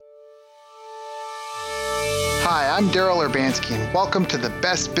Hi, I'm Daryl Urbanski, and welcome to the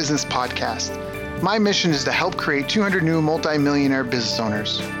Best Business Podcast. My mission is to help create 200 new multi-millionaire business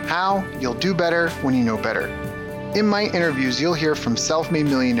owners. How? You'll do better when you know better. In my interviews, you'll hear from self-made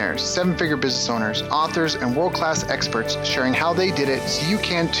millionaires, seven-figure business owners, authors, and world-class experts sharing how they did it so you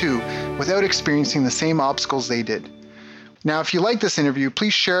can too, without experiencing the same obstacles they did. Now, if you like this interview,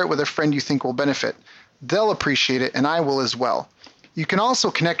 please share it with a friend you think will benefit. They'll appreciate it, and I will as well. You can also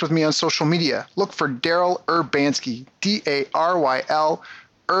connect with me on social media. Look for Daryl Urbanski, D-A-R-Y-L,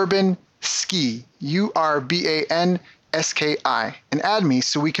 Urban Ski, U-R-B-A-N-S-K-I, and add me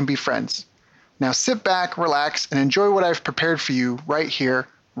so we can be friends. Now sit back, relax, and enjoy what I've prepared for you right here,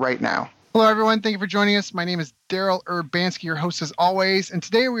 right now. Hello, everyone. Thank you for joining us. My name is Daryl Urbanski, your host as always, and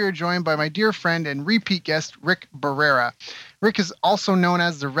today we are joined by my dear friend and repeat guest, Rick Barrera. Rick is also known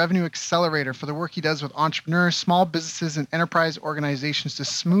as the Revenue Accelerator for the work he does with entrepreneurs, small businesses, and enterprise organizations to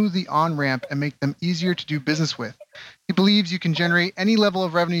smooth the on-ramp and make them easier to do business with. He believes you can generate any level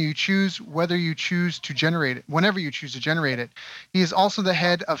of revenue you choose, whenever you choose to generate it. He is also the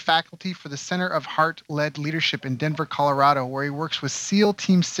head of faculty for the Center of Heart-Led Leadership in Denver, Colorado, where he works with SEAL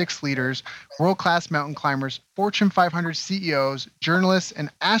Team 6 leaders, world-class mountain climbers, Fortune 500 CEOs, journalists, and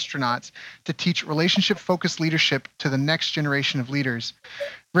astronauts to teach relationship-focused leadership to the next generation of leaders.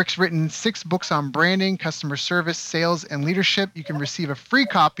 Rick's written 6 books on branding, customer service, sales, and leadership. You can receive a free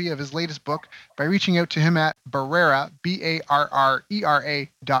copy of his latest book by reaching out to him at Barrera, Barrera.com.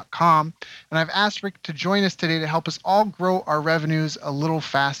 And I've asked Rick to join us today to help us all grow our revenues a little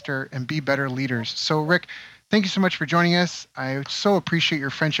faster and be better leaders. So, Rick, thank you so much for joining us. I so appreciate your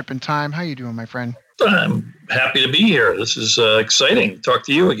friendship and time. How are you doing, my friend? I'm happy to be here. This is exciting to talk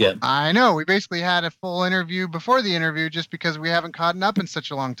to you again. I know. We basically had a full interview before the interview just because we haven't caught up in such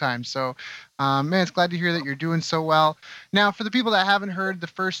a long time. So, man, it's glad to hear that you're doing so well. Now, for the people that haven't heard the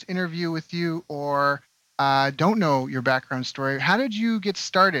first interview with you or don't know your background story, how did you get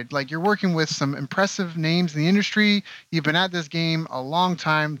started? Like, you're working with some impressive names in the industry. You've been at this game a long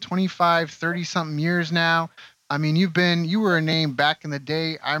time, 25, 30-something years now. I mean, you were a name back in the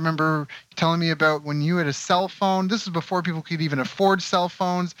day. I remember telling me about when you had a cell phone. This is before people could even afford cell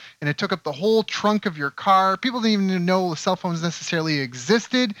phones, and it took up the whole trunk of your car. People didn't even know cell phones necessarily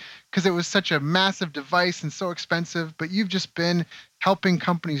existed because it was such a massive device and so expensive. But you've just been helping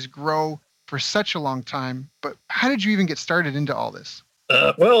companies grow for such a long time. But how did you even get started into all this?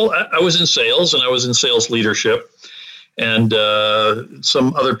 Well, I was in sales, and I was in sales leadership. And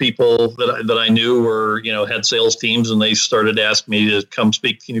some other people that I knew were, had sales teams, and they started asking me to come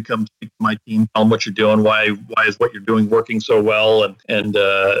speak. Can you come speak to my team? Tell them what you're doing. Why is what you're doing working so well? And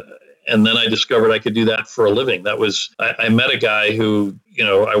then I discovered I could do that for a living. I met a guy who,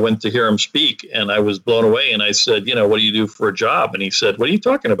 I went to hear him speak, and I was blown away. And I said, what do you do for a job? And he said, what are you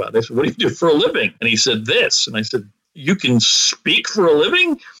talking about? I said, what do you do for a living? And he said, this. And I said, you can speak for a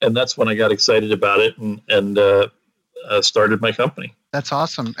living? And that's when I got excited about it and started my company. That's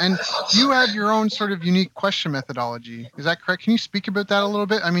awesome. And you have your own sort of unique question methodology. Is that correct? Can you speak about that a little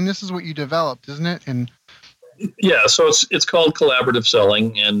bit? I mean, this is what you developed, isn't it? Yeah, so it's called collaborative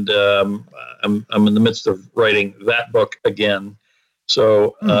selling, and I'm in the midst of writing that book again.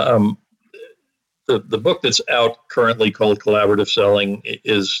 So the book that's out currently called Collaborative Selling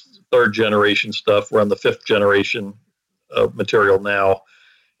is 3rd generation stuff. We're on the 5th generation of material now.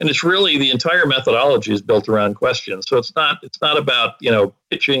 And it's really, the entire methodology is built around questions. So it's not about,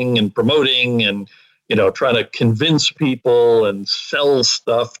 pitching and promoting and, trying to convince people and sell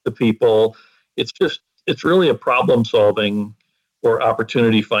stuff to people. It's really a problem solving or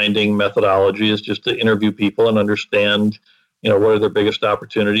opportunity finding methodology, is just to interview people and understand, what are their biggest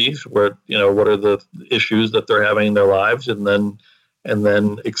opportunities, what are the issues that they're having in their lives, and then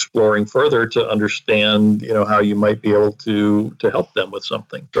exploring further to understand, how you might be able to help them with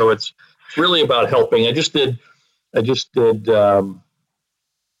something. So it's really about helping. I just did, it's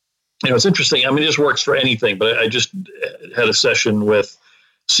interesting. I mean, it just works for anything, but I just had a session with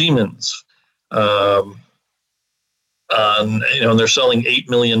Siemens, and they're selling $8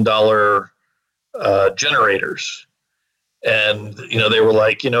 million generators. And, they were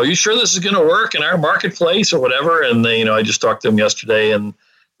like, you sure this is going to work in our marketplace or whatever? And I just talked to them yesterday, and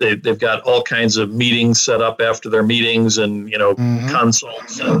they've got all kinds of meetings set up after their meetings and,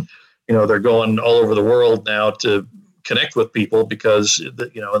 consults. And, they're going all over the world now to connect with people because, and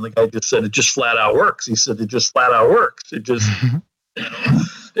the guy just said, it just flat out works. He said, it just flat out works. It just,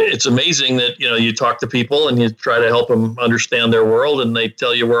 it's amazing that, you talk to people and you try to help them understand their world, and they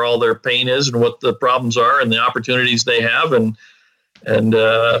tell you where all their pain is and what the problems are and the opportunities they have. And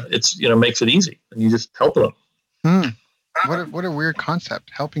it's, makes it easy, and you just help them. What a weird concept,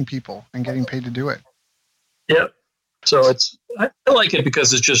 helping people and getting paid to do it. Yeah. So I like it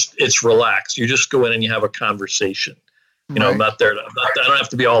because it's relaxed. You just go in and you have a conversation. I'm not there. I don't have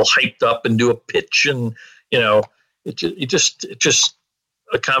to be all hyped up and do a pitch, and it's just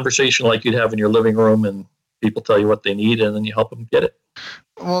a conversation like you'd have in your living room, and people tell you what they need, and then you help them get it.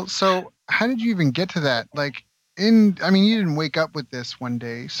 Well, so how did you even get to that? Like, you didn't wake up with this one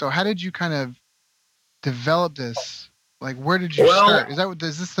day. So how did you kind of develop this? Like, where did you start?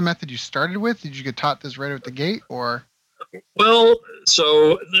 Is this the method you started with? Did you get taught this right at the gate, or? Well,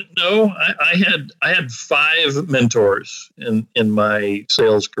 so no, I had 5 mentors in my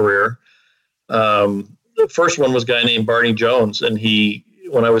sales career. The first one was a guy named Barney Jones, and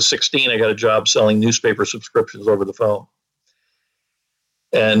when I was 16, I got a job selling newspaper subscriptions over the phone.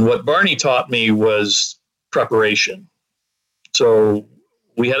 And what Barney taught me was preparation. So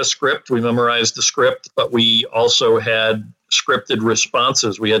we had a script, we memorized the script, but we also had scripted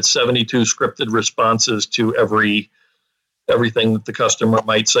responses. We had 72 scripted responses to everything that the customer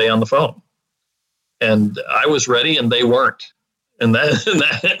might say on the phone. And I was ready and they weren't. And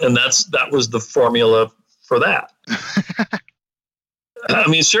that was the formula for that. I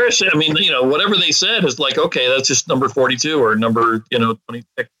mean, seriously, whatever they said is like, okay, that's just number 42 or number,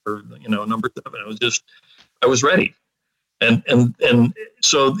 26 or, number 7. I was ready. And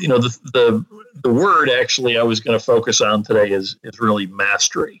so, the word actually I was going to focus on today is really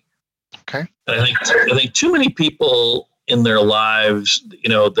mastery. Okay. And I think too many people in their lives,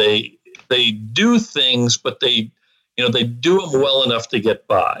 they do things, but they do them well enough to get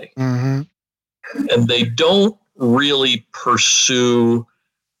by. Mm-hmm. And they don't really pursue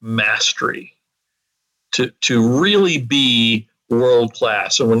mastery to really be world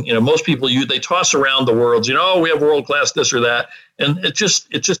class. And when most people they toss around the words, we have world class this or that, and it's just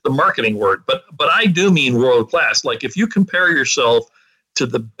the marketing word. But I do mean world class. Like if you compare yourself to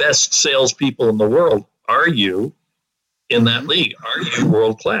the best salespeople in the world, are you in that league? Are you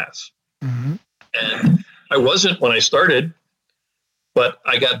world class? Mm-hmm. And I wasn't when I started, but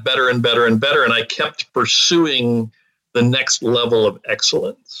I got better and better and better, and I kept pursuing the next level of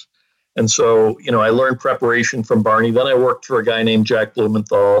excellence. And so, I learned preparation from Barney. Then I worked for a guy named Jack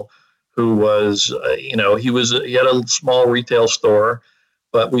Blumenthal, who was, he had a small retail store,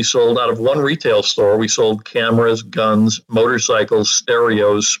 but we sold out of one retail store. We sold cameras, guns, motorcycles,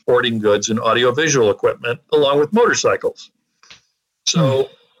 stereos, sporting goods, and audiovisual equipment, along with motorcycles. So,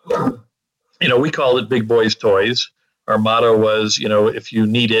 we called it Big Boys Toys. Our motto was, if you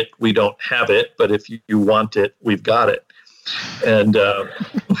need it, we don't have it, but if you want it, we've got it. And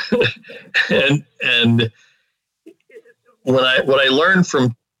and what I learned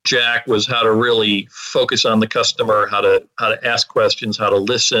from Jack was how to really focus on the customer, how to ask questions, how to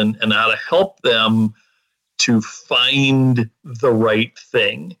listen, and how to help them to find the right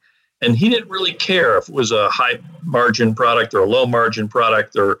thing. And he didn't really care if it was a high margin product or a low margin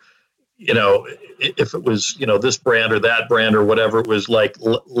product, or if it was this brand or that brand or whatever. It was like,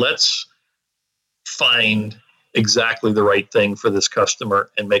 let's find exactly the right thing for this customer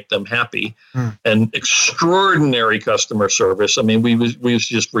and make them happy. And extraordinary customer service. I mean, we used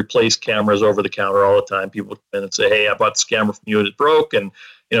to just replace cameras over the counter all the time. People would come in and say, hey, I bought this camera from you and it broke. And,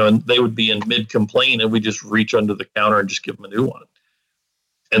 and they would be in mid complaint, and we just reach under the counter and just give them a new one.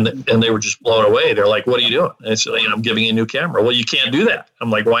 And they were just blown away. They're like, what are you doing? And I said, I'm giving you a new camera. Well, you can't do that. I'm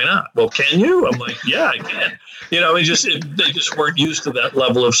like, why not? Well, can you? I'm like, yeah, I can. They just weren't used to that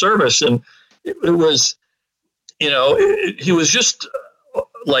level of service. And it was, he was just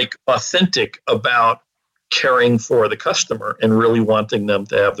like authentic about caring for the customer and really wanting them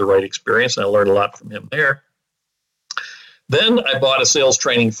to have the right experience. And I learned a lot from him there. Then I bought a sales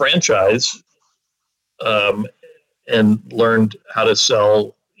training franchise and learned how to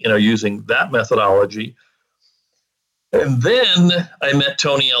sell, using that methodology. And then I met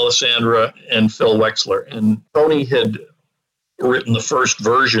Tony Alessandra and Phil Wexler. And Tony had written the first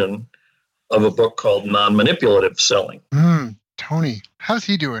version of a book called Non-Manipulative Selling. Tony, how's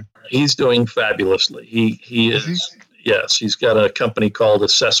he doing? He's doing fabulously. He is. Yes, he's got a company called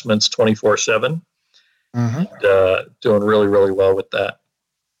Assessments 24/7. Doing really, really well with that.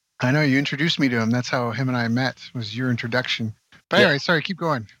 I know you introduced me to him. That's how him and I met, was your introduction. But anyway, sorry, keep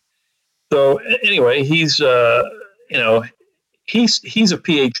going. So anyway, he's a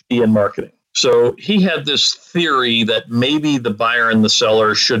PhD in marketing. So he had this theory that maybe the buyer and the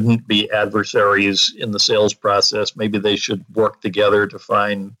seller shouldn't be adversaries in the sales process. Maybe they should work together to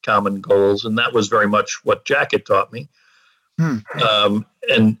find common goals. And that was very much what Jack had taught me.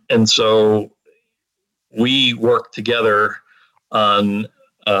 And so we worked together on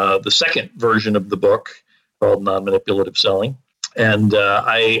the second version of the book called Non-Manipulative Selling. And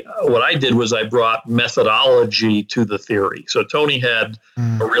what I did was I brought methodology to the theory. So Tony had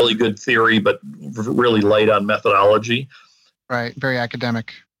a really good theory, but really light on methodology. Right. Very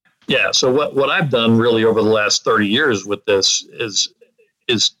academic. Yeah. So what I've done really over the last 30 years with this is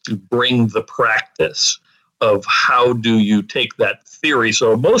to bring the practice of how do you take that theory.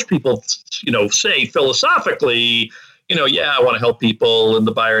 So most people, say philosophically, yeah, I want to help people and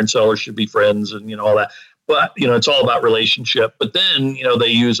the buyer and seller should be friends and, all that. But, it's all about relationship. But then, they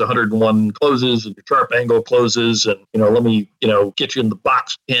use 101 closes and sharp angle closes. And, let me, get you in the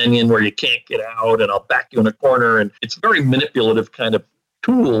box canyon where you can't get out and I'll back you in a corner. And it's very manipulative kind of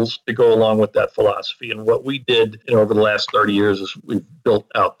tools to go along with that philosophy. And what we did over the last 30 years is we've built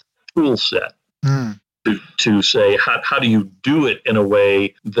out the tool set to say, how do you do it in a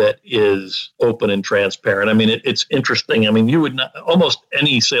way that is open and transparent? I mean, it's interesting. I mean, you would not, almost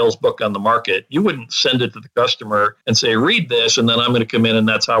any sales book on the market, you wouldn't send it to the customer and say, read this, and then I'm going to come in and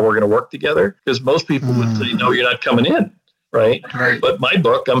that's how we're going to work together. Because most people would say, no, you're not coming in. Right. But my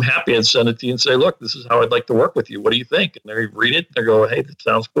book, I'm happy to send it to you and say, look, this is how I'd like to work with you. What do you think? And they read it. They go, hey, that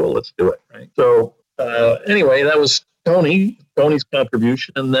sounds cool. Let's do it. Right. So anyway, that was Tony's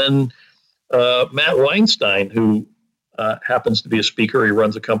contribution. And then Matt Weinstein, who happens to be a speaker. He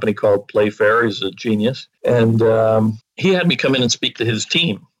runs a company called Playfair. He's a genius. And he had me come in and speak to his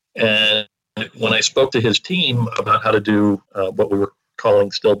team. And when I spoke to his team about how to do what we were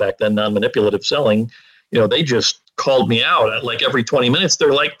calling still back then non-manipulative selling, they just called me out like every 20 minutes.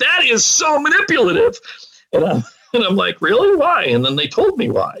 They're like, that is so manipulative. And I'm like, really? Why? And then they told me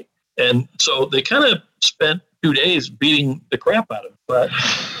why. And so they kind of spent 2 days beating the crap out of me. But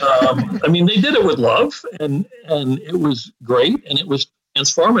I mean, they did it with love and it was great. And it was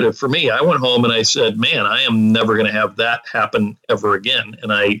transformative for me. I went home and I said, man, I am never going to have that happen ever again.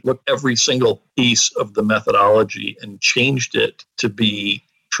 And I looked every single piece of the methodology and changed it to be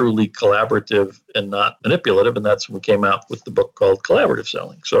truly collaborative and not manipulative. And that's when we came out with the book called Collaborative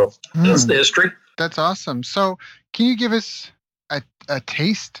Selling. So that's the history. That's awesome. So can you give us a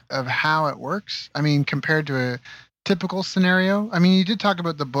taste of how it works? I mean, compared to a typical scenario? I mean, you did talk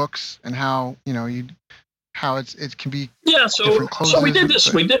about the books and how, how it can be. Yeah. So we did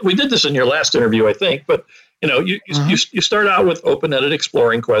this. We did this in your last interview, I think, but you start out with open-ended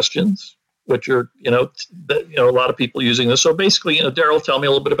exploring questions, which are, a lot of people using this. So basically, Daryl, tell me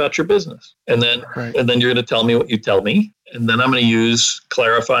a little bit about your business. And then you're going to tell me what you tell me. And then I'm going to use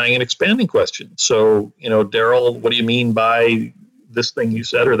clarifying and expanding questions. So, Daryl, what do you mean by this thing you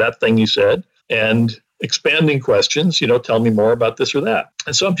said or that thing you said? And expanding questions, tell me more about this or that.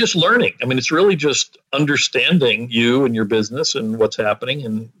 And so I'm just learning. I mean, it's really just understanding you and your business and what's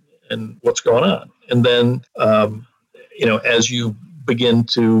happening and what's going on. And then, as you begin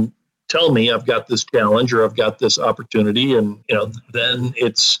to tell me I've got this challenge or I've got this opportunity, and then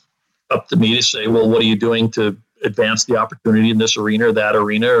it's up to me to say, well, what are you doing to advance the opportunity in this arena or that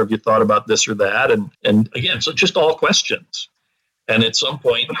arena, or have you thought about this or that? And again, so just all questions. And at some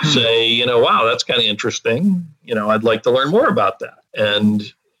point you say, wow, that's kind of interesting. I'd like to learn more about that.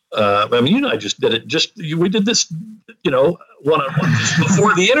 And I mean, I just did it. We did this, one-on-one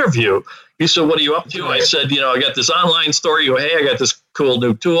before the interview. He said, what are you up to? I said, I got this online store. You go, hey, I got this cool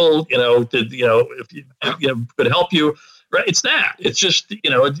new tool, if you could help you. Right. It's that. It's just,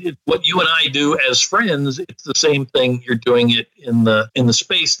 what you and I do as friends. It's the same thing. You're doing it in the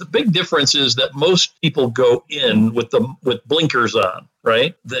space. The big difference is that most people go in with blinkers on,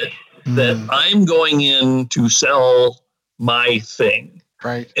 right? That I'm going in to sell my thing.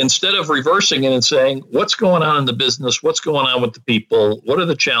 Right. Instead of reversing it and saying, what's going on in the business? What's going on with the people? What are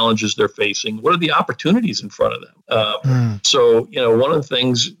the challenges they're facing? What are the opportunities in front of them? So, one of the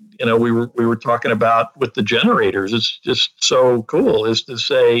things, we were talking about with the generators, it's just so cool, is to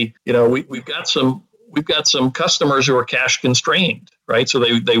say, we've got some customers who are cash constrained, right? So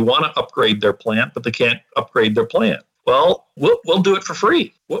they want to upgrade their plant, but they can't upgrade their plant. Well, we'll do it for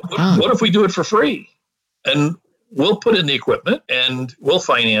free. What if we do it for free? And we'll put in the equipment and we'll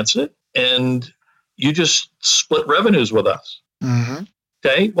finance it, and you just split revenues with us. Mm-hmm.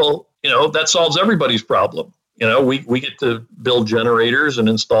 Okay. Well, that solves everybody's problem. We get to build generators and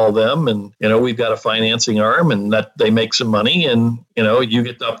install them, and, we've got a financing arm, and that they make some money, and, you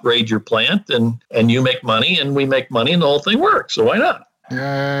get to upgrade your plant, and you make money and we make money, and the whole thing works. So why not?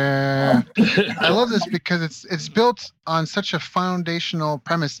 Yeah. I love this because it's built on such a foundational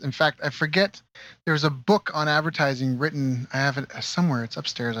premise. In fact, I forget, there's a book on advertising written. I have it somewhere. It's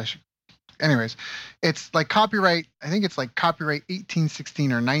upstairs. Anyways, it's like copyright. I think it's like copyright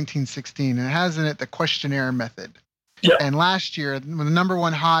 1816 or 1916, and it has in it the questionnaire method. Yeah. And last year, the number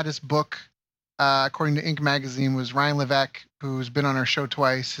one hottest book, according to Inc. magazine, was Ryan Levesque, who's been on our show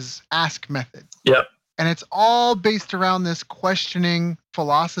twice, his ask method. Yep. And it's all based around this questioning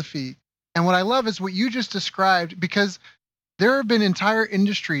philosophy. And what I love is what you just described, because there have been entire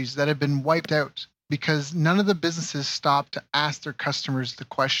industries that have been wiped out because none of the businesses stopped to ask their customers the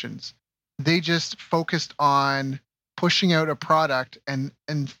questions. They just focused on pushing out a product and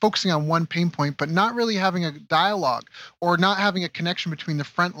focusing on one pain point, but not really having a dialogue or not having a connection between the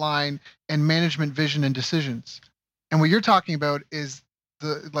front line and management vision and decisions. And what you're talking about is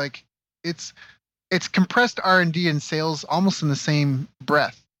it's compressed R&D and sales almost in the same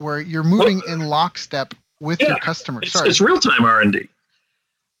breath, where you're moving in lockstep with your customers. It's real-time R&D.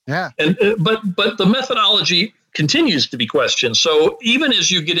 Yeah. And but the methodology continues to be questioned. So even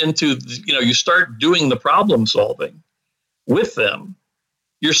as you get into, you start doing the problem solving with them,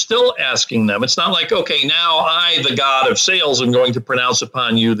 you're still asking them. It's not like, okay, now I, the God of sales, am going to pronounce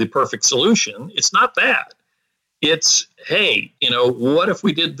upon you the perfect solution. It's not that. It's, hey, what if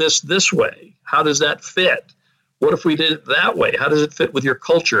we did this way? How does that fit? What if we did it that way? How does it fit with your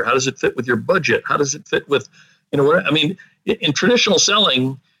culture? How does it fit with your budget? How does it fit with, in traditional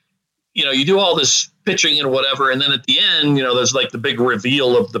selling, you do all this pitching and whatever, and then at the end, there's like the big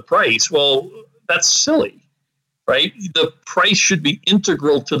reveal of the price. Well, that's silly, right? The price should be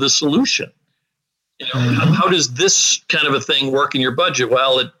integral to the solution. How does this kind of a thing work in your budget?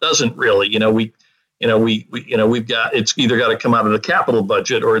 Well, it doesn't really. We've got, it's either got to come out of the capital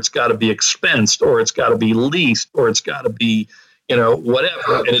budget, or it's got to be expensed, or it's got to be leased, or it's got to be,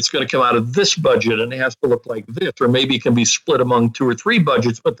 whatever. And it's going to come out of this budget, and it has to look like this, or maybe it can be split among 2 or 3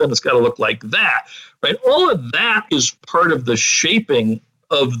 budgets, but then it's got to look like that, right? All of that is part of the shaping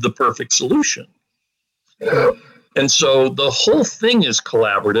of the perfect solution. And so the whole thing is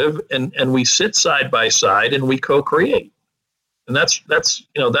collaborative, and we sit side by side and we co-create. And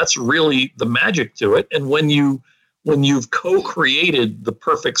that's really the magic to it. And when you've co-created the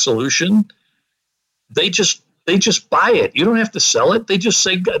perfect solution, they just buy it. You don't have to sell it. They just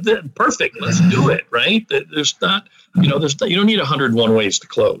say, perfect, let's do it, right? There's not, you don't need 101 ways to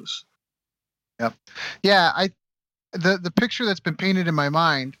close. Yep. Yeah. The picture that's been painted in my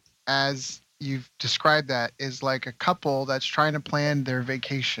mind as you've described that is like a couple that's trying to plan their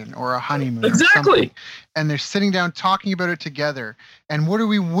vacation or a honeymoon. Exactly. Or something, and they're sitting down talking about it together. And what do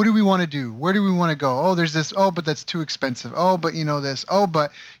we want to do? Where do we want to go? Oh, there's this. Oh, but that's too expensive. Oh, but this. Oh,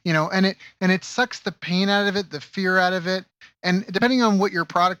 but and it sucks the pain out of it, the fear out of it. And depending on what your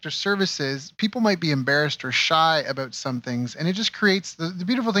product or service is, people might be embarrassed or shy about some things. And it just creates the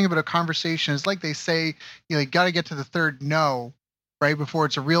beautiful thing about a conversation is, like they say, you got to get to the third no, right, before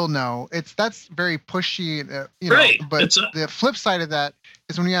it's a real no. That's very pushy, right. But the flip side of that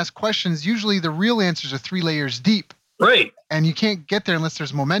is when you ask questions, usually the real answers are 3 layers deep. Right. And you can't get there unless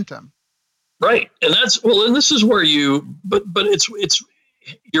there's momentum. Right. And and this is where but it's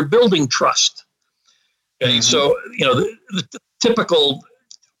you're building trust. Okay. Mm-hmm. So, the typical,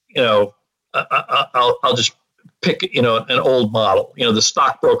 I'll just pick, an old model, the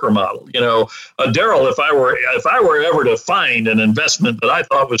stockbroker model, Daryl, if I were ever to find an investment that I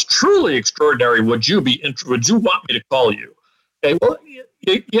thought was truly extraordinary, would you want me to call you? Okay. Well,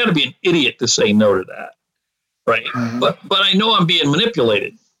 you got to be an idiot to say no to that. Right. Mm-hmm. But I know I'm being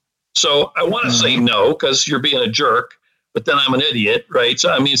manipulated. So I want to say no, because you're being a jerk, but then I'm an idiot. Right.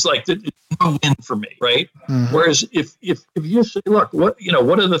 So, it's like, it's no win for me. Right. Mm-hmm. Whereas if you say, look, what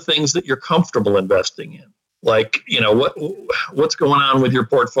are the things that you're comfortable investing in? Like, what's going on with your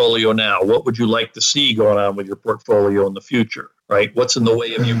portfolio now? What would you like to see going on with your portfolio in the future? Right. What's in the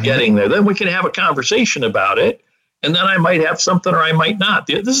way of you getting there? Then we can have a conversation about it. And then I might have something or I might not.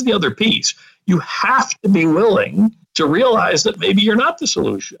 This is the other piece. You have to be willing to realize that maybe you're not the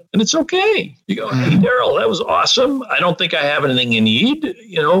solution. And it's okay. You go, hey, Daryl, that was awesome. I don't think I have anything you need.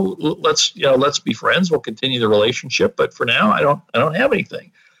 Let's be friends. We'll continue the relationship. But for now, I don't have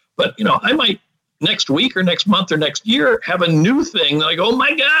anything. But, I might next week or next month or next year have a new thing that I go, oh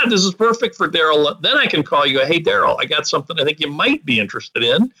my God, this is perfect for Daryl. Then I can call you, hey, Daryl, I got something I think you might be interested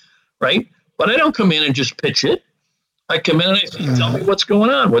in. Right. But I don't come in and just pitch it. I come in and I say, tell me what's going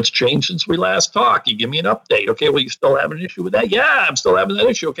on. What's changed since we last talked? You give me an update. Okay, well, you still have an issue with that? Yeah, I'm still having that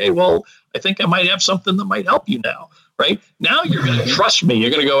issue. Okay, well, I think I might have something that might help you now, right? Now you're going to trust me. You're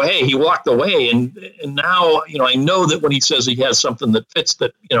going to go, hey, he walked away. And now, I know that when he says he has something that fits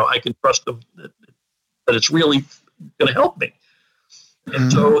that, I can trust him, that it's really going to help me.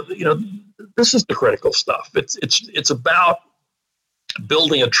 And so, this is the critical stuff. It's about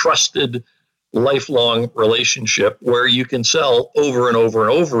building a trusted, lifelong relationship where you can sell over and over and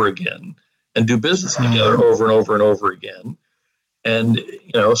over again and do business together over and over and over again. And,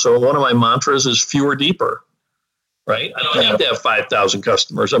 so one of my mantras is fewer, deeper, right? I don't have to have 5,000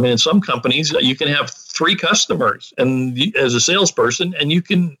 customers. I mean, in some companies, you can have 3 customers and as a salesperson, and you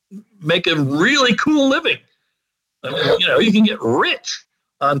can make a really cool living. I mean, you can get rich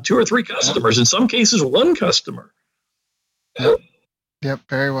on 2 or 3 customers. In some cases, 1 customer. Yep.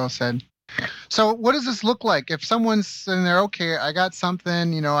 Very well said. So what does this look like? If someone's sitting there, okay, I got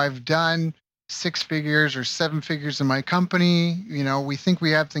something, I've done 6 figures or 7 figures in my company, we think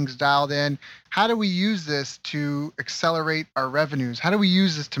we have things dialed in. How do we use this to accelerate our revenues? How do we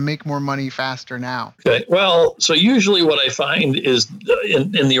use this to make more money faster now? Okay. Well, so usually what I find is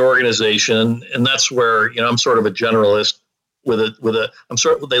in the organization, and that's where, I'm sort of a generalist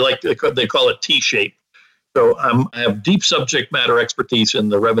they call it T-shape. So I have deep subject matter expertise in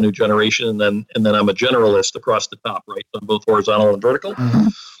the revenue generation, and then I'm a generalist across the top, right, on both horizontal and vertical. Mm-hmm.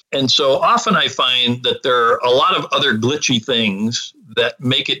 And so often I find that there are a lot of other glitchy things that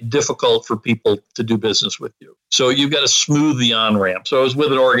make it difficult for people to do business with you. So you've got to smooth the on-ramp. So I was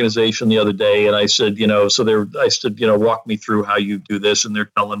with an organization the other day, and I said, walk me through how you do this, and they're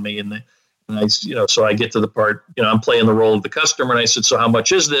telling me, and I, so I get to the part, I'm playing the role of the customer, and I said, so how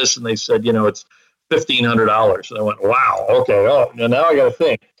much is this? And they said, it's $1,500. And I went, wow, okay. Oh, now I got to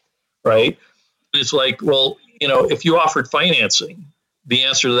think, right? And it's like, well, if you offered financing, the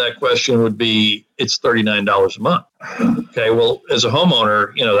answer to that question would be it's $39 a month. Okay, well, as a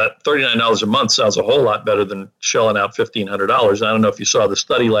homeowner, that $39 a month sounds a whole lot better than shelling out $1,500. I don't know if you saw the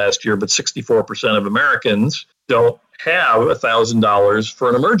study last year, but 64% of Americans don't have $1,000 for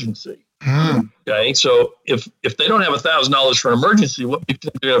an emergency. Okay, so if they don't have $1,000 for an emergency, what you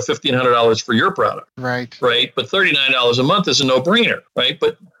think they have $1,500 for your product? Right. But $39 a month is a no-brainer, right?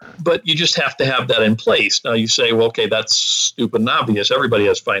 But you just have to have that in place. Now you say, well, okay, that's stupid and obvious. Everybody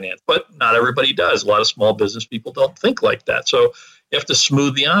has finance, but not everybody does. A lot of small business people don't think like that. So you have to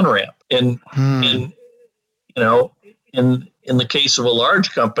smooth the on-ramp. And in the case of a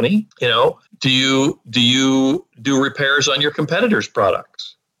large company, do you do repairs on your competitors'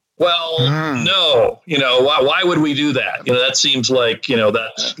 products? Well, no. Why would we do that? That seems like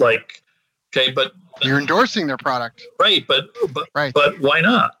that's like, okay, but you're endorsing their product, right? But why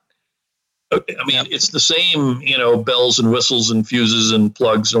not? I mean, it's the same, bells and whistles and fuses and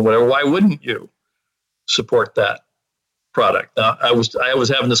plugs and whatever. Why wouldn't you support that product? Now, I was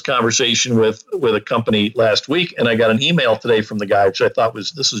having this conversation with a company last week, and I got an email today from the guy, which I thought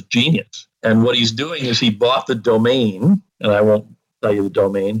this is genius. And what he's doing is he bought the domain, and I won't tell you the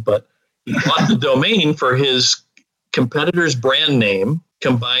domain, but he bought the domain for his competitor's brand name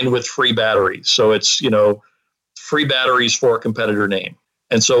combined with free batteries. So it's, free batteries for a competitor name.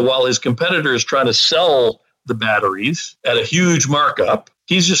 And so while his competitor is trying to sell the batteries at a huge markup,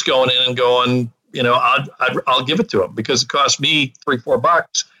 he's just going in and going, I'll give it to him because it cost me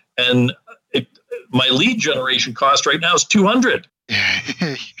 $3-4, and my lead generation cost right now is $200.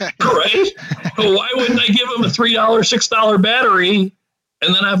 Right? So why wouldn't I give him a $3, $6 battery,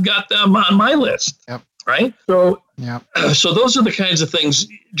 and then I've got them on my list? Yep. Right? So, so those are the kinds of things.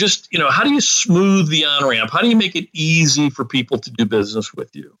 Just how do you smooth the on ramp? How do you make it easy for people to do business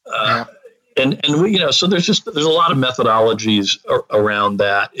with you? And we, so there's a lot of methodologies around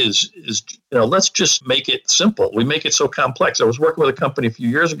that. Is let's just make it simple. We make it so complex. I was working with a company a few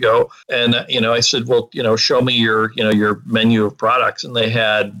years ago, and I said, well, show me your menu of products, and they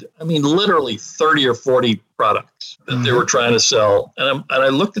had, literally 30 or 40 products that they were trying to sell. And I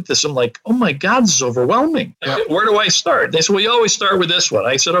looked at this, I'm like, oh my God, this is overwhelming. Where do I start? They said, well, you always start with this one.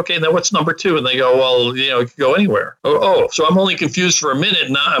 I said, okay, then what's number 2? And they go, well, you can go anywhere. Oh, so I'm only confused for a minute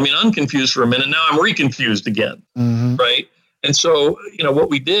now. Unconfused for a minute. Now I'm reconfused again. Right. And so,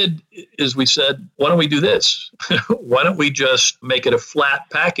 what we did is we said, why don't we do this? Why don't we just make it a flat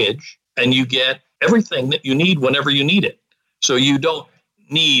package and you get everything that you need whenever you need it? So you don't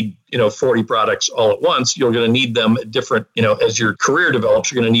need 40 products all at once. You're going to need them at different, as your career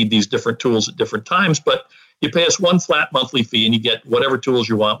develops, you're going to need these different tools at different times, but you pay us one flat monthly fee and you get whatever tools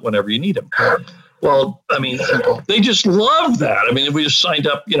you want whenever you need them. Well, they just love that. We just signed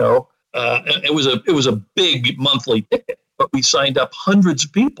up, it was a big monthly ticket, but we signed up hundreds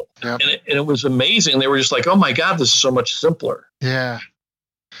of people. And it was amazing. They were just like, oh my God, this is so much simpler. Yeah.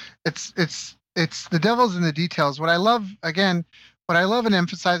 It's the devil's in the details. What I love and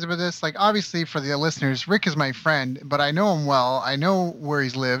emphasize about this, like obviously for the listeners, Rick is my friend, but I know him well. I know where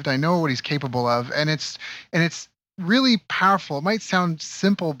he's lived. I know what he's capable of. And it's really powerful. It might sound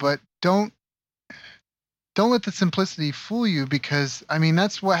simple, but don't let the simplicity fool you, because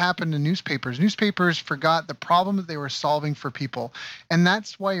that's what happened to newspapers. Newspapers forgot the problem that they were solving for people. And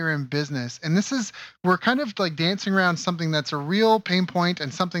that's why you're in business. And we're kind of like dancing around something that's a real pain point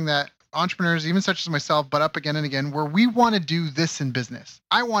and something that entrepreneurs, even such as myself, but up again and again, where we want to do this in business.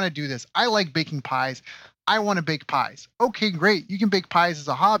 I want to do this. I like baking pies. I want to bake pies. Okay, great. You can bake pies as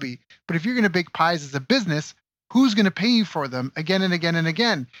a hobby, but if you're going to bake pies as a business, who's going to pay you for them again and again and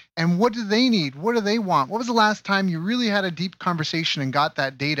again? And what do they need? What do they want? What was the last time you really had a deep conversation and got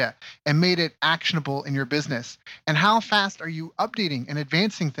that data and made it actionable in your business? And how fast are you updating and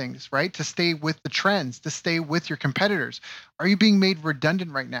advancing things, right? To stay with the trends, to stay with your competitors. Are you being made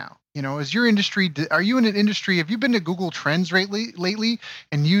redundant right now? Is your industry, are you in an industry, have you been to Google Trends lately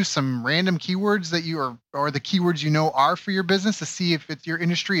and used some random keywords that or the keywords are for your business to see if your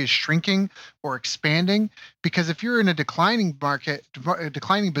industry is shrinking or expanding? Because if you're in a declining market, a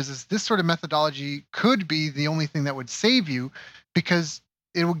declining business, this sort of methodology could be the only thing that would save you, because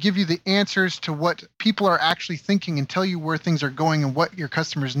it will give you the answers to what people are actually thinking and tell you where things are going and what your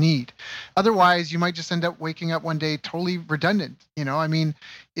customers need. Otherwise, you might just end up waking up one day totally redundant. I mean,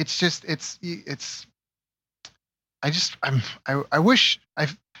 it's just, I wish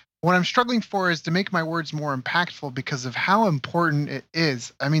what I'm struggling for is to make my words more impactful because of how important it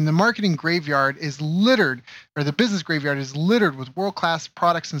is. I mean, the marketing graveyard is littered, or the business graveyard is littered with world-class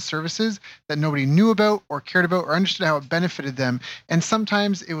products and services that nobody knew about or cared about or understood how it benefited them. And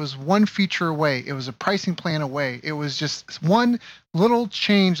sometimes it was one feature away. It was a pricing plan away. It was just one little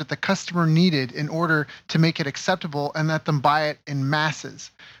change that the customer needed in order to make it acceptable and let them buy it in masses.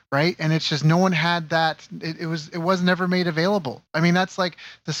 Right. And it's just no one had that. It was never made available. I mean, that's like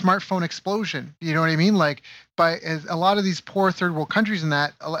the smartphone explosion. You know what I mean? Like by a lot of these poor third world countries and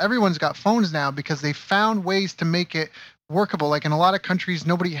that everyone's got phones now because they found ways to make it workable. Like in a lot of countries,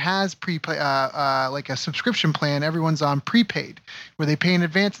 nobody has like a subscription plan. Everyone's on prepaid where they pay in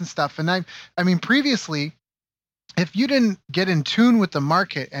advance and stuff. And I mean, previously, if you didn't get in tune with the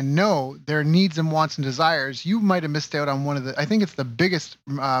market and know their needs and wants and desires, you might have missed out on I think it's the biggest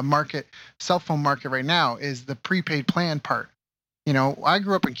cell phone market right now is the prepaid plan part. I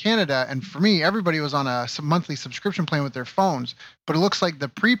grew up in Canada, and for me, everybody was on a monthly subscription plan with their phones, but it looks like the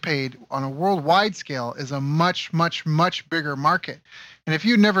prepaid on a worldwide scale is a much, much, much bigger market. And if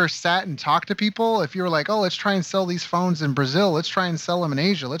you never sat and talked to people, if you were like, oh, let's try and sell these phones in Brazil, let's try and sell them in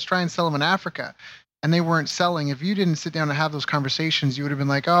Asia, let's try and sell them in Africa, and they weren't selling, if you didn't sit down and have those conversations, you would have been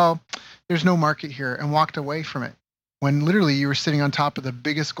like, oh, there's no market here, and walked away from it, when literally you were sitting on top of the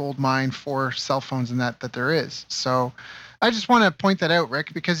biggest gold mine for cell phones and that there is. So I just want to point that out,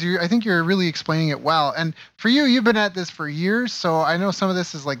 Rick, because I think you're really explaining it well. And for you, you've been at this for years, so I know some of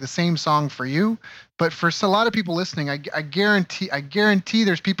this is like the same song for you. But for a lot of people listening, I guarantee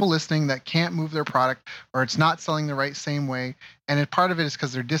there's people listening that can't move their product, or it's not selling the same way. And part of it is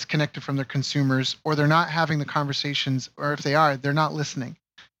because they're disconnected from their consumers, or they're not having the conversations, or if they are, they're not listening.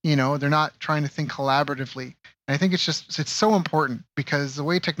 They're not trying to think collaboratively. And I think it's so important because the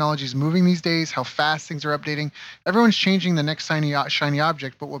way technology is moving these days, how fast things are updating, everyone's changing the next shiny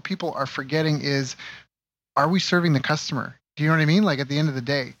object. But what people are forgetting is, are we serving the customer? Do you know what I mean? Like at the end of the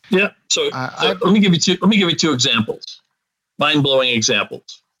day. Yeah. So let me give you two examples, mind-blowing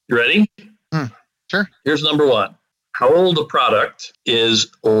examples. You ready? Sure. Here's number one. How old a product is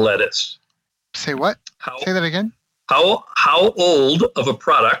lettuce? Say what? Say that again. How old of a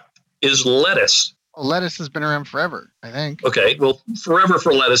product is lettuce? Well, lettuce has been around forever, I think. Okay. Well, forever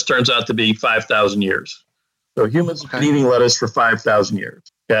for lettuce turns out to be 5,000 years. So humans have been eating lettuce for 5,000 years.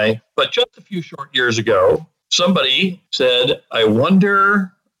 Okay. But just a few short years ago, somebody said, I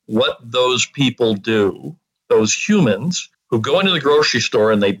wonder what those people do, those humans who go into the grocery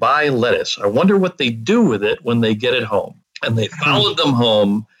store and they buy lettuce. I wonder what they do with it when they get it home. And they followed them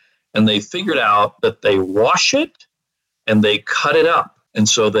home, and they figured out that they wash it and they cut it up. And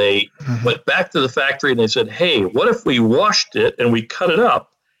so they went back to the factory and they said, hey, what if we washed it and we cut it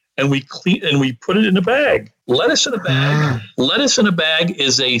up and we put it in a bag? Lettuce in a bag. Lettuce in a bag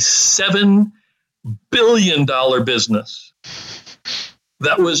is a $7 billion business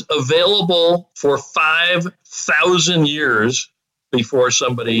that was available for 5,000 years before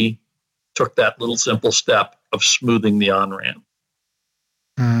somebody took that little simple step of smoothing the on-ramp.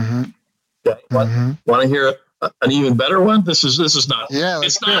 Okay. Want to hear an even better one? This is not. Yeah,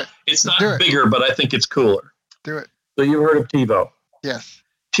 it's not bigger, but I think it's cooler. Do it. So you've heard of TiVo? Yes.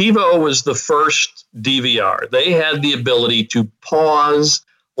 TiVo was the first DVR. They had the ability to pause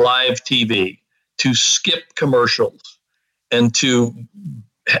live TV, to skip commercials, and to,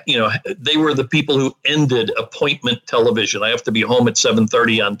 they were the people who ended appointment television. I have to be home at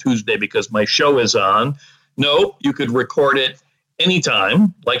 7:30 on Tuesday because my show is on. No, you could record it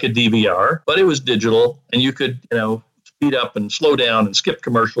anytime, like a DVR, but it was digital, and you could, speed up and slow down and skip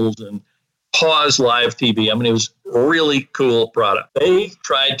commercials and pause live TV. I mean, it was a really cool product. They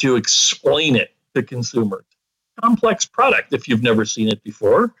tried to explain it to consumers. Complex product if you've never seen it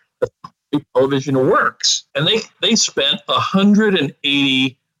before. Television works. And they spent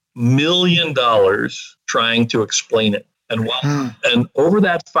 $180 million trying to explain it. And over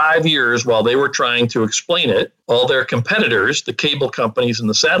that 5 years, while they were trying to explain it, all their competitors, the cable companies and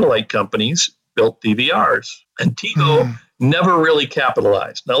the satellite companies, built DVRs. And TiVo never really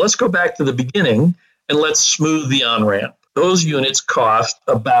capitalized. Now let's go back to the beginning and let's smooth the on-ramp. Those units cost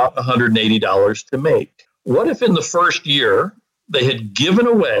about $180 to make. What if in the first year they had given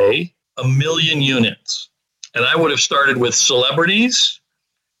away 1 million units? And I would have started with celebrities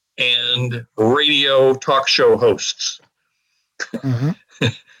and radio talk show hosts.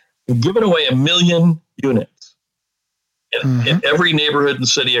 Given away 1 million units in every neighborhood and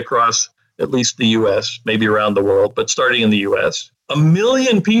city across at least the U.S., maybe around the world, but starting in the U.S., 1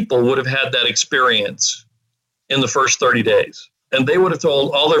 million people would have had that experience in the first 30 days. And they would have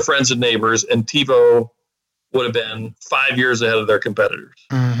told all their friends and neighbors, and TiVo would have been 5 years ahead of their competitors.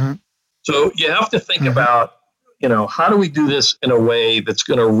 So you have to think about, how do we do this in a way that's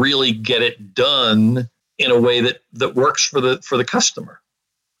going to really get it done in a way that works for the customer?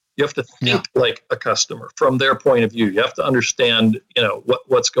 You have to think like a customer from their point of view. You have to understand,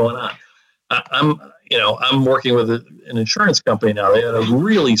 what's going on. I'm working with an insurance company now. They had a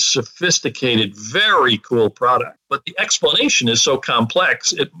really sophisticated, very cool product, but the explanation is so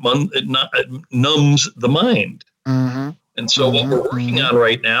complex it numbs the mind. And so what we're working on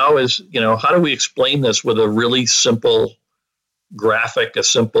right now is, how do we explain this with a really simple graphic, a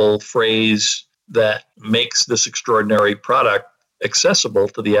simple phrase that makes this extraordinary product accessible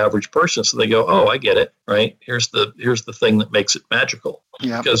to the average person, so they go, oh, I get it, right? Here's the thing that makes it magical.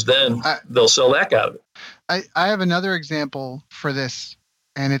 Because then they'll sell the heck out of it. I have another example for this,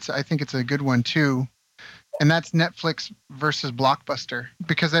 and I think it's a good one too, and that's Netflix versus Blockbuster.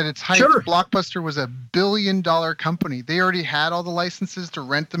 Because at its height, Blockbuster was $1 billion company. They already had all the licenses to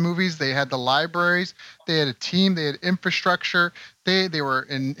rent the movies. They had the libraries. They had a team. They had infrastructure. They were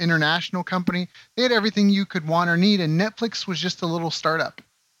an international company. They had everything you could want or need, and Netflix was just a little startup.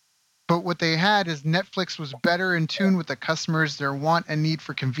 But what they had is Netflix was better in tune with the customers, their want and need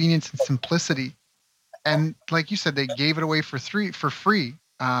for convenience and simplicity. And like you said, they gave it away for free.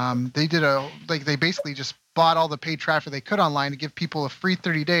 They basically just bought all the paid traffic they could online to give people a free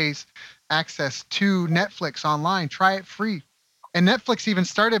 30 days access to Netflix online. Try it free. And Netflix even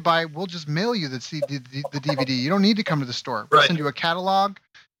started by, we'll just mail you the DVD. You don't need to come to the store. We'll send you a catalog,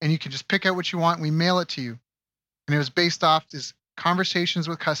 and you can just pick out what you want. And we mail it to you. And it was based off this conversations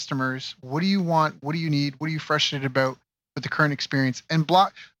with customers. What do you want? What do you need? What are you frustrated about with the current experience? And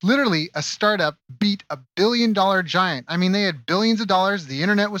literally a startup beat $1 billion giant. I mean, they had billions of dollars. The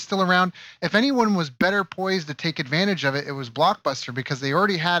internet was still around. If anyone was better poised to take advantage of it, it was Blockbuster, because they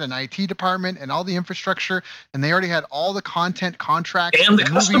already had an IT department and all the infrastructure, and they already had all the content contracts and the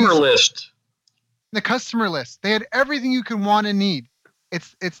customer list. The customer list. They had everything you could want and need.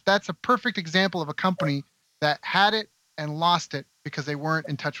 That's a perfect example of a company that had it and lost it because they weren't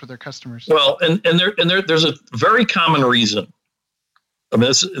in touch with their customers. Well, and there's a very common reason. I mean,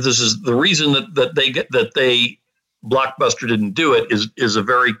 this is the reason that Blockbuster didn't do it is a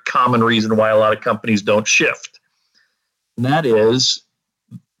very common reason why a lot of companies don't shift. And that is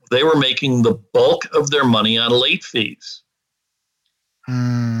they were making the bulk of their money on late fees.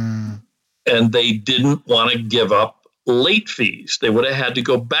 And they didn't want to give up late fees. They would have had to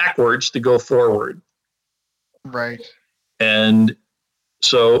go backwards to go forward. Right. And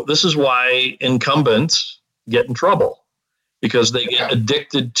so this is why incumbents get in trouble, because they get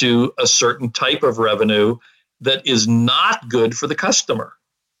addicted to a certain type of revenue that is not good for the customer.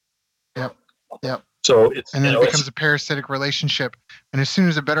 Yep. So it becomes a parasitic relationship. And as soon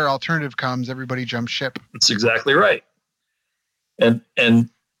as a better alternative comes, everybody jumps ship. That's exactly right. And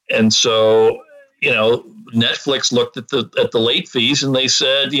so, Netflix looked at the late fees and they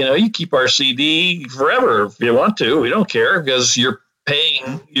said, you keep our CD forever if you want to. We don't care, because you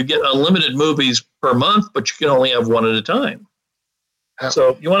get unlimited movies per month, but you can only have one at a time. Yep.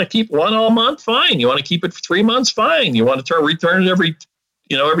 So you want to keep one all month? Fine. You want to keep it for 3 months? Fine. You want to return it every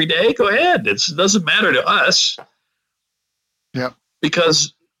day? Go ahead. It doesn't matter to us. Yep.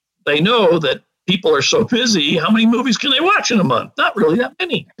 Because they know that people are so busy. How many movies can they watch in a month? Not really that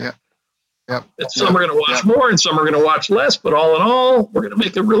many. Yeah. Yep. Some are going to watch more and some are going to watch less, but all in all, we're going to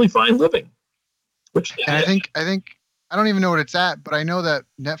make a really fine living. I think I don't even know what it's at, but I know that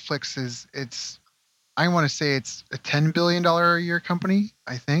Netflix I want to say it's a $10 billion a year company.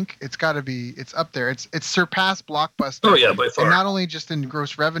 I think it's got to be. It's up there. It's surpassed Blockbuster. Oh yeah, by far. And not only just in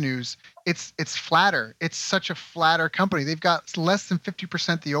gross revenues, it's flatter. It's such a flatter company. They've got less than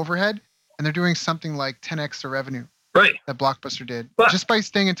 50% the overhead, and they're doing something like 10x the revenue. Right. That Blockbuster did, but, just by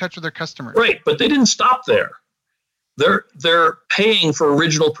staying in touch with their customers. Right, but they didn't stop there. They're paying for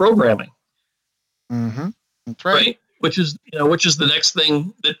original programming. Mm-hmm. That's right. Which is the next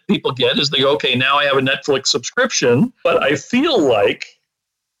thing that people get is they go, okay, now I have a Netflix subscription, but I feel like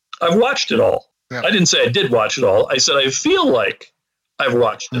I've watched it all. Yep. I didn't say I did watch it all. I said I feel like I've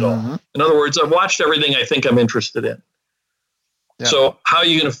watched it all. In other words, I've watched everything I think I'm interested in. Yep. So how are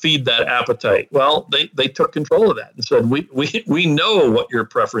you going to feed that appetite? Well, they took control of that and said, we know what your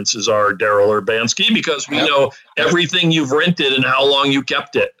preferences are, Daryl Urbanski, because we know everything you've rented and how long you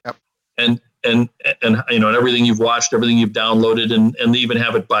kept it. Yep. And everything you've watched, everything you've downloaded, and they even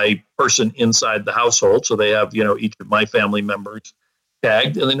have it by person inside the household. So they have, each of my family members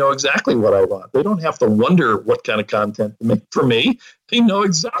tagged, and they know exactly what I want. They don't have to wonder what kind of content to make for me. They know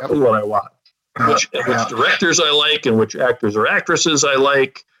exactly what I want. Which directors I like and which actors or actresses I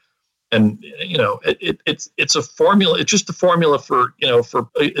like. And, it's a formula. It's just a formula for,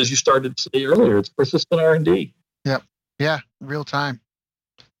 as you started to say earlier, it's persistent R&D. Yep. Yeah. Real time.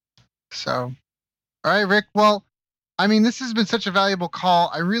 So, all right, Rick. Well, I mean, this has been such a valuable call.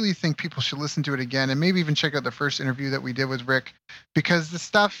 I really think people should listen to it again and maybe even check out the first interview that we did with Rick, because the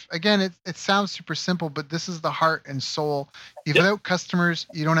stuff, again, it sounds super simple, but this is the heart and soul. Without customers,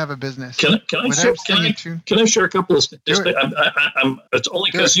 you don't have a business. Can I share a couple of statistics? It's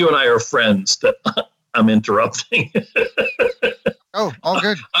only because you and I are friends that I'm interrupting. Oh, all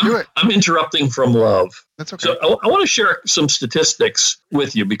good. Do it. I'm interrupting from love. That's okay. So I want to share some statistics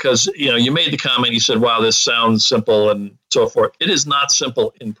with you because, you made the comment, you said, wow, this sounds simple and so forth. It is not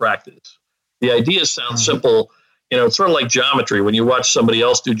simple in practice. The idea sounds simple. It's sort of like geometry. When you watch somebody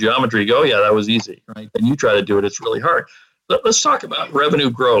else do geometry, you go, oh, yeah, that was easy. Right? And you try to do it. It's really hard. Let's talk about revenue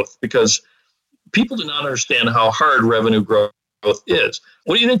growth, because people do not understand how hard revenue growth is.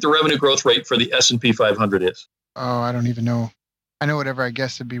 What do you think the revenue growth rate for the S&P 500 is? Oh, I don't even know. I know whatever I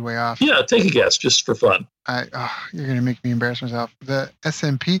guess would be way off. Yeah, take a guess just for fun. You're going to make me embarrass myself. The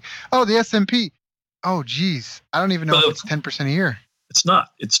S&P. Oh, the S&P. Oh, geez. I don't even know if it's 10% a year. It's not.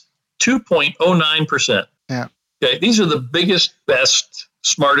 It's 2.09%. Yeah. Okay. These are the biggest, best,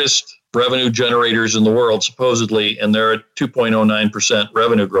 smartest revenue generators in the world, supposedly, and they're at 2.09%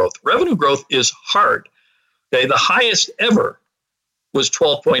 revenue growth. Revenue growth is hard. Okay. The highest ever was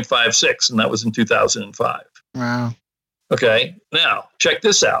 12.56, and that was in 2005. Wow. Okay, now check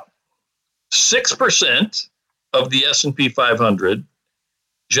this out. 6% of the S&P 500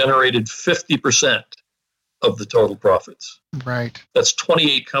 generated 50% of the total profits. Right. That's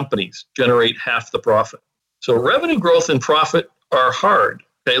 28 companies generate half the profit. So revenue growth and profit are hard.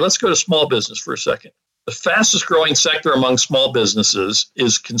 Okay, let's go to small business for a second. The fastest growing sector among small businesses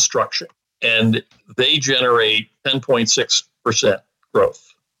is construction, and they generate 10.6%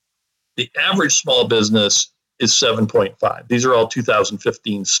 growth. The average small business is 7.5. These are all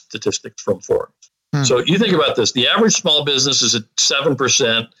 2015 statistics from Forbes. So you think about this. The average small business is at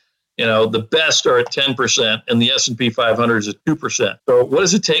 7%. The best are at 10%, and the S&P 500 is at 2%. So what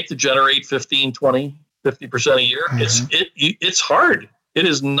does it take to generate 15, 20, 50% a year? It's hard. It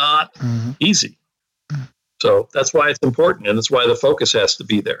is not easy. So that's why it's important, and that's why the focus has to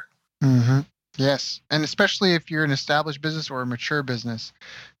be there. Yes. And especially if you're an established business or a mature business,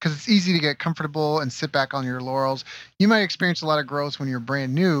 because it's easy to get comfortable and sit back on your laurels. You might experience a lot of growth when you're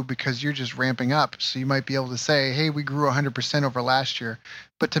brand new because you're just ramping up. So you might be able to say, hey, we grew 100% over last year.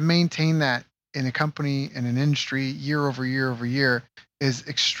 But to maintain that in a company, in an industry, year over year over year is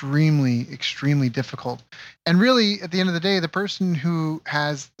extremely, extremely difficult. And really, at the end of the day, the person who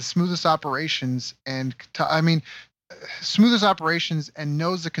has the smoothest operations smoothest operations and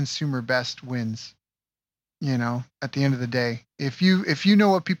knows the consumer best wins. At the end of the day, if you know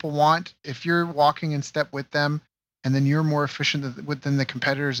what people want, if you're walking in step with them, and then you're more efficient than the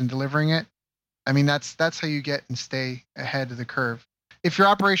competitors in delivering it, I mean, that's how you get and stay ahead of the curve. If your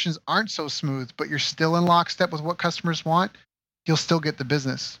operations aren't so smooth, but you're still in lockstep with what customers want, you'll still get the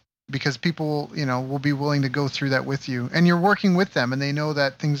business because people, will be willing to go through that with you, and you're working with them, and they know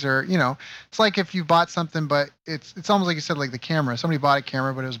that things are, it's like if you bought something, but it's almost like you said, like the camera. Somebody bought a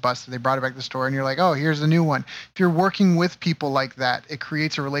camera, but it was busted. They brought it back to the store, and you're like, oh, here's the new one. If you're working with people like that, it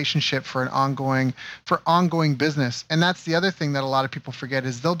creates a relationship for ongoing business. And that's the other thing that a lot of people forget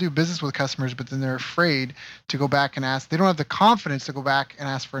is they'll do business with customers, but then they're afraid to go back and ask. They don't have the confidence to go back and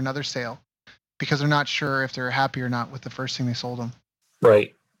ask for another sale because they're not sure if they're happy or not with the first thing they sold them.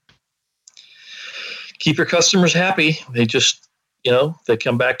 Right. keep your customers happy. They just, they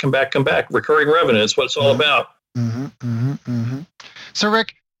come back. Recurring revenue. That's what it's all about. Mm-hmm, mm-hmm, mm-hmm. So,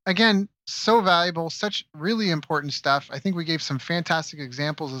 Rick, again, so valuable, such really important stuff. I think we gave some fantastic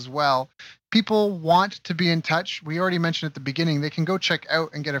examples as well. People want to be in touch. We already mentioned at the beginning, they can go check out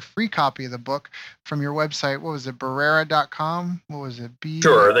and get a free copy of the book from your website. What was it? Barrera.com? What was it?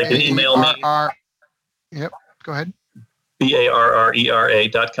 Sure. They can email me. Yep. Go ahead.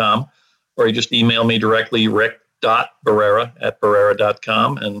 BARRERA.com, or you just email me directly,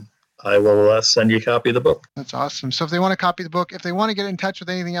 rick.barrera@barrera.com, and I will send you a copy of the book. That's awesome. So if they want to copy the book, if they want to get in touch with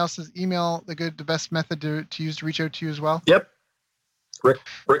anything else, is email the best method to use to reach out to you as well? Yep.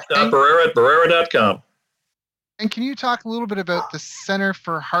 Rick.barrera@barrera.com. And can you talk a little bit about the Center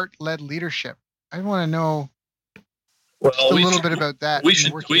for Heart-Led Leadership? I want to know just a little bit about that. We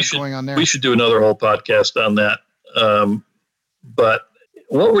should going on there. We should do another whole podcast on that. But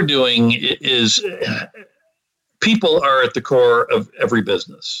what we're doing is people are at the core of every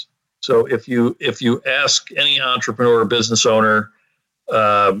business. So if you ask any entrepreneur or business owner,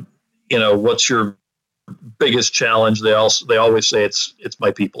 what's your biggest challenge? They always say it's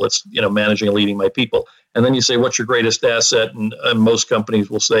my people. It's managing and leading my people. And then you say, what's your greatest asset? And most companies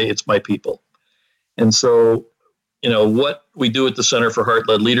will say it's my people. And so, what we do at the Center for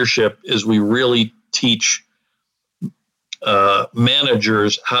Heart-Led Leadership is we really teach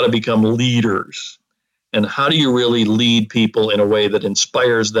managers how to become leaders. And how do you really lead people in a way that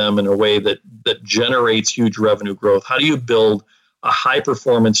inspires them, in a way that generates huge revenue growth? How do you build a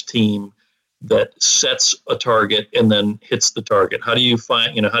high-performance team that sets a target and then hits the target? How do you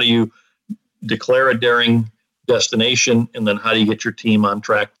how do you declare a daring destination, and then how do you get your team on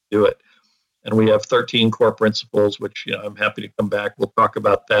track to do it? And we have 13 core principles, which I'm happy to come back. We'll talk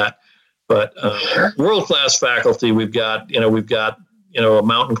about that. But world-class faculty, we've got a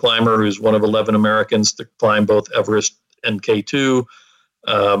mountain climber who's one of 11 Americans to climb both Everest and K2.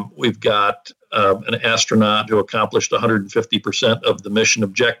 We've got an astronaut who accomplished 150% of the mission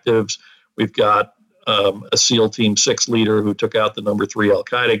objectives. We've got a SEAL Team 6 leader who took out the number 3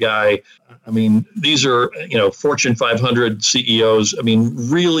 Al-Qaeda guy. I mean, these are, Fortune 500 CEOs. I mean,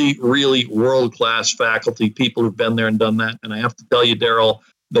 really, really world-class faculty, people who've been there and done that. And I have to tell you, Daryl,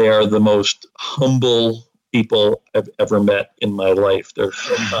 they are the most humble people I've ever met in my life. They're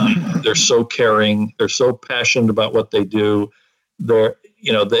so kind. They're so caring. They're so passionate about what they do.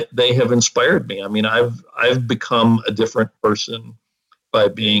 They have inspired me. I mean, I've become a different person by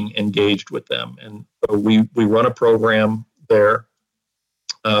being engaged with them. And so we run a program there.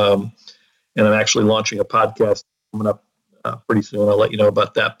 And I'm actually launching a podcast coming up pretty soon. I'll let you know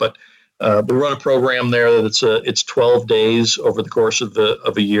about that. But we run a program there that it's 12 days over the course of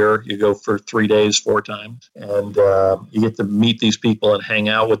a year. You go for 3 days, 4 times, and you get to meet these people and hang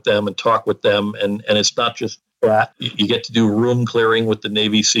out with them and talk with them. And it's not just that. You get to do room clearing with the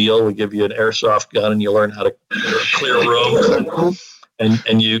Navy SEAL. We give you an airsoft gun and you learn how to clear room.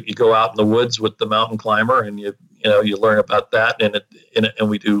 And you go out in the woods with the mountain climber and you learn about that. And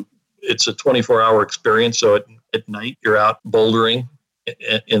we do. It's a 24-hour experience. So at night you're out bouldering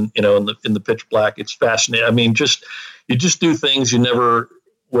in the pitch black. It's fascinating. I mean, you just do things you never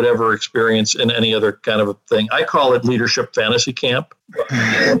would ever experience in any other kind of a thing. I call it leadership fantasy camp,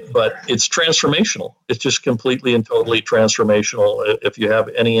 but it's transformational. It's just completely and totally transformational. If you have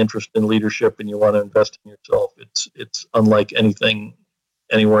any interest in leadership and you want to invest in yourself, it's unlike anything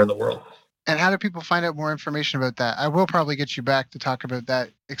anywhere in the world. And how do people find out more information about that? I will probably get you back to talk about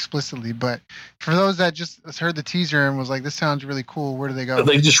that explicitly, but for those that just heard the teaser and was like, this sounds really cool, where do they go?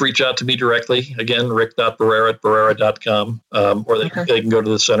 They just reach out to me directly. Again, rick.barrera@barrera.com, or they can go to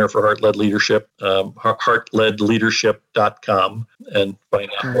the Center for Heart-Led Leadership, heartledleadership.com, and find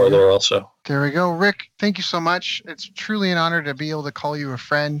out more there also. There we go. Rick, thank you so much. It's truly an honor to be able to call you a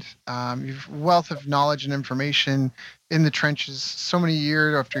friend. You've a wealth of knowledge and information in the trenches, so many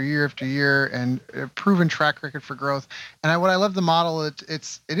year after year after year, and a proven track record for growth. And what I love the model, it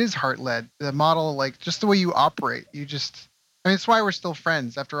is heart-led. The model, like just the way you operate, it's why we're still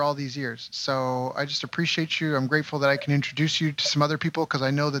friends after all these years. So I just appreciate you. I'm grateful that I can introduce you to some other people because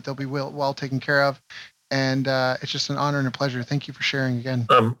I know that they'll be well taken care of. And it's just an honor and a pleasure. Thank you for sharing again.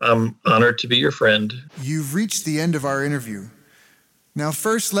 I'm honored to be your friend. You've reached the end of our interview. Now,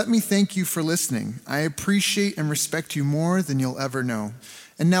 first, let me thank you for listening. I appreciate and respect you more than you'll ever know.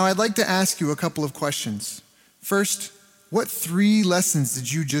 And now I'd like to ask you a couple of questions. First, what 3 lessons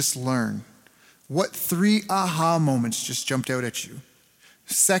did you just learn? What 3 aha moments just jumped out at you?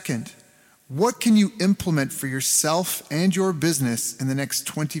 Second, what can you implement for yourself and your business in the next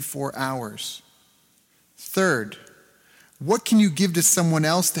 24 hours? Third, what can you give to someone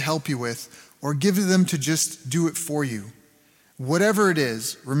else to help you with or give them to just do it for you. Whatever it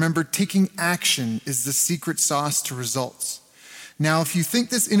is, remember taking action is the secret sauce to results. Now, if you think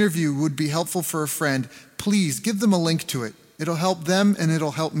this interview would be helpful for a friend, please give them a link to it. It'll help them and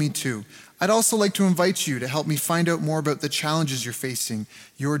it'll help me too. I'd also like to invite you to help me find out more about the challenges you're facing,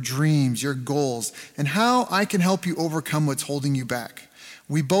 your dreams, your goals, and how I can help you overcome what's holding you back.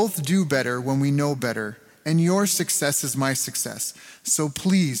 We both do better when we know better, and your success is my success. So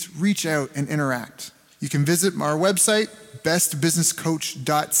please reach out and interact. You can visit our website,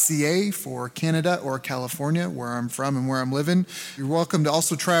 bestbusinesscoach.ca for Canada or California, where I'm from and where I'm living. You're welcome to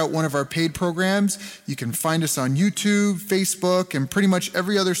also try out one of our paid programs. You can find us on YouTube, Facebook, and pretty much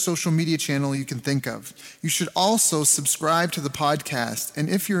every other social media channel you can think of. You should also subscribe to the podcast, and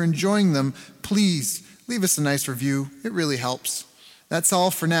if you're enjoying them, please leave us a nice review. It really helps. That's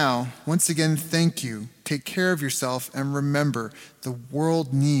all for now. Once again, thank you. Take care of yourself, and remember, the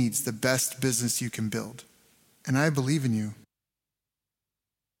world needs the best business you can build. And I believe in you.